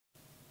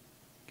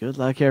Good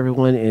luck,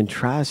 everyone, in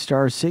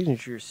Tristar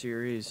Signature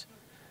Series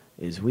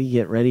as we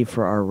get ready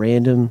for our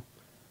random.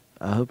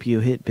 I hope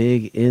you hit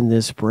big in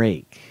this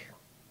break.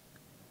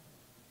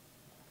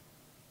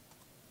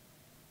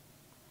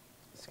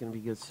 It's going to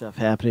be good stuff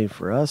happening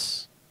for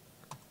us.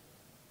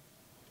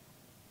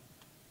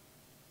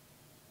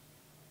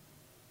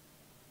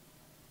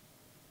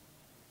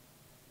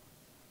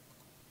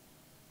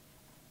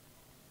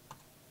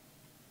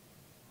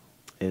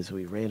 As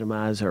we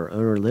randomize our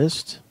owner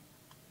list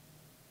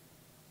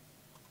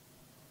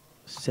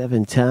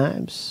 7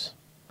 times.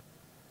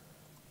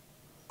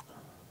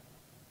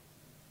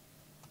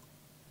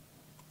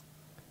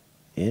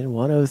 In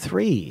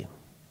 103.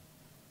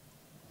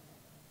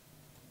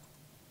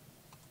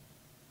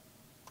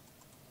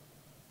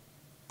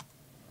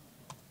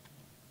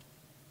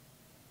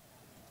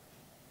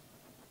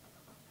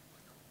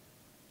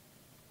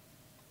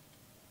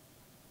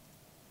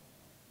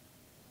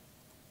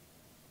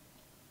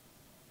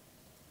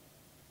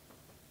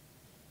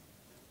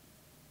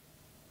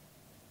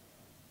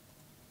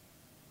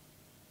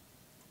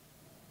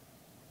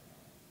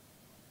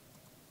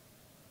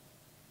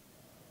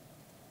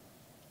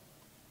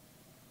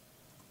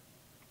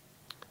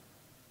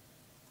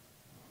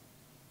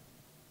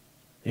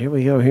 Here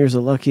we go. Here's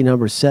a lucky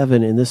number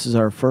 7, and this is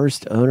our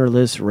first owner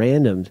list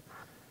randomed.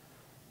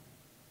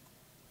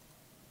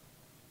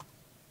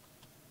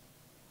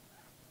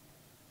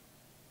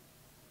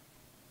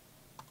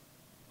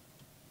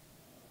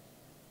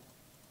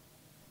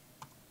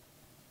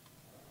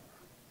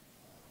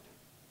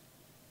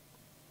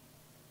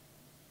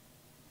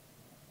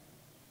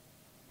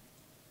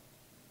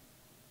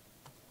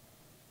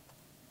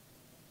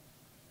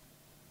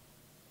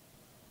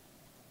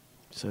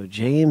 So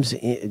James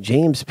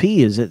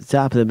P is at the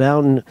top of the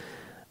mountain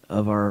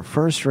of our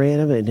first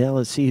random, and now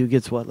let's see who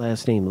gets what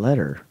last name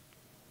letter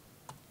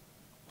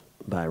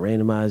by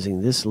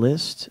randomizing this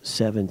list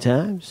 7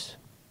 times.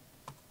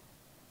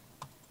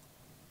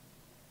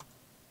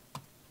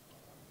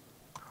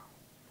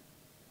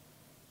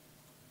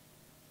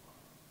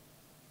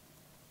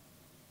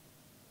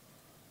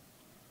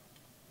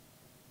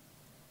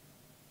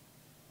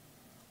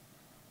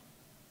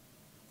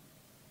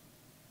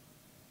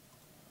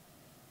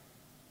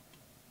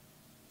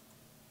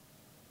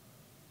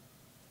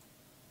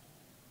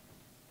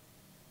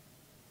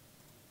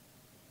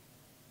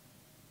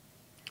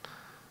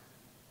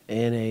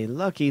 And a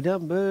lucky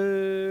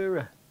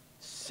number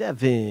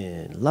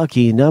 7.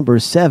 Lucky number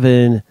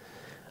 7.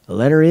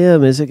 Letter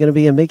M. Is it going to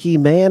be a Mickey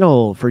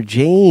Mantle for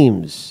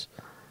James?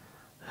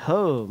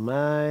 Oh,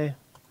 my.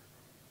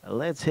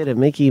 Let's hit a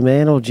Mickey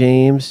Mantle,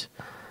 James.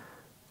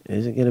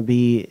 Is it going to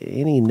be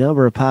any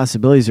number of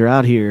possibilities are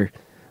out here?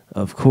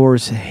 Of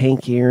course,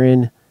 Hank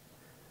Aaron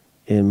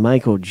and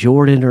Michael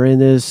Jordan are in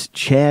this.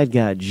 Chad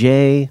got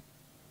J.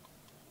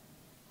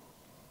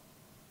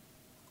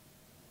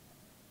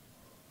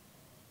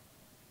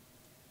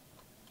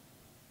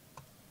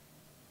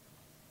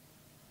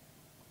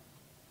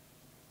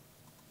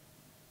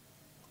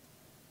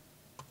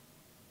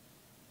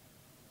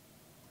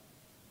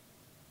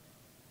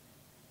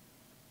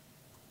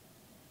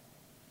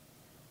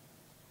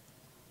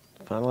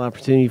 Final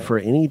opportunity for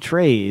any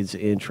trades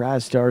in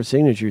Tristar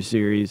Signature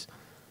Series.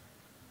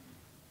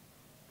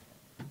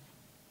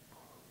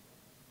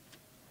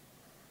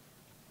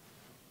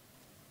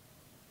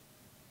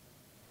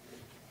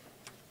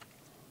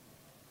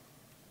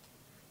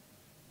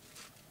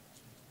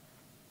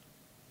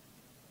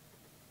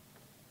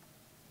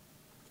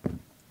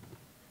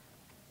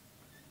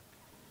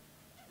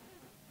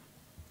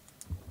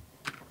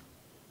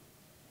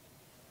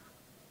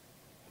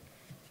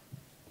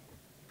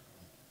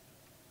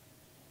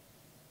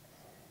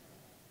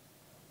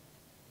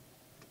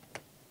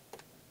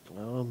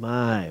 Oh,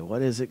 my.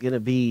 What is it going to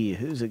be?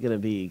 Who's it going to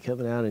be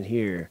coming out in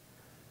here?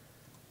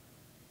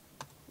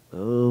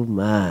 Oh,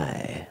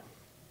 my.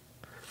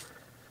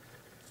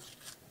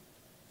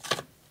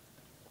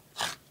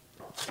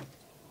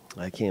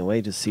 I can't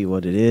wait to see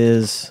what it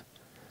is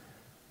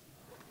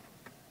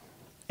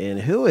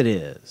and who it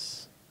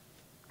is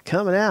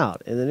coming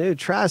out in the new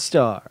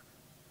Tristar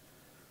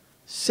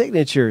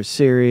Signature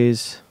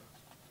Series.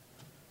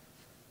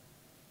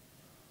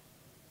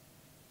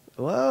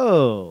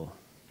 Whoa.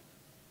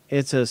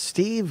 It's a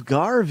Steve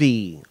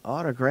Garvey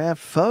autographed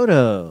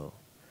photo.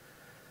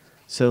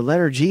 So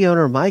letter G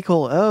owner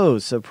Michael O.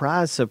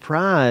 Surprise,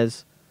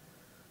 surprise.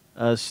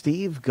 A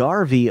Steve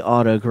Garvey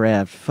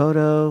autographed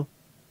photo.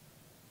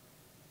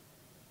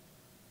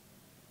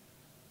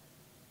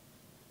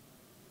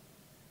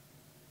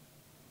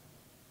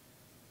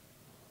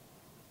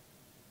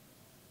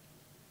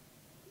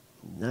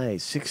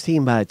 Nice.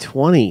 16 by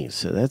 20.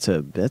 So that's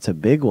a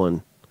big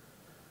one.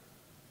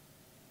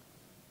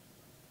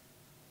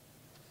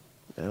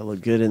 That'll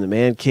look good in the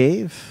man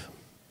cave.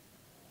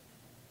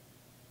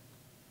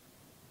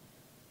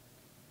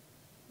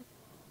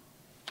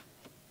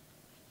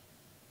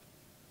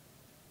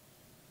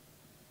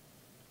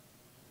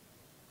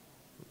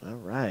 All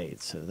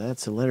right, so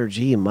that's the letter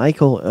G.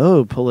 Michael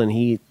O pulling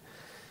heat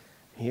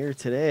here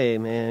today,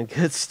 man.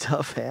 Good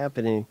stuff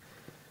happening.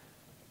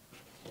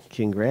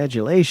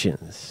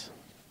 Congratulations.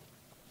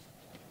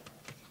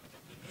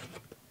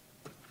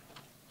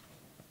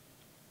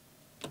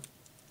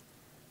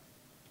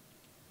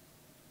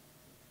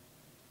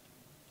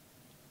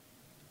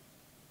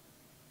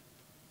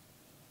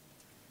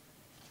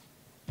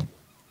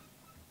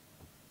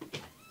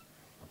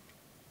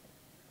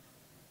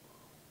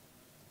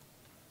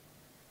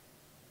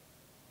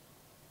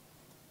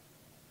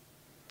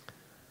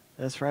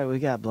 That's right, we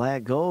got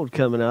Black Gold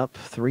coming up.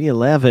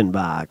 311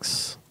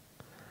 box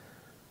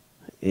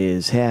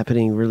is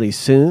happening really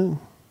soon.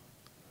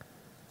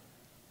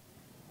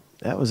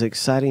 That was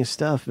exciting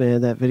stuff,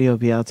 man. That video will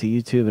be out to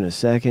YouTube in a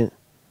second.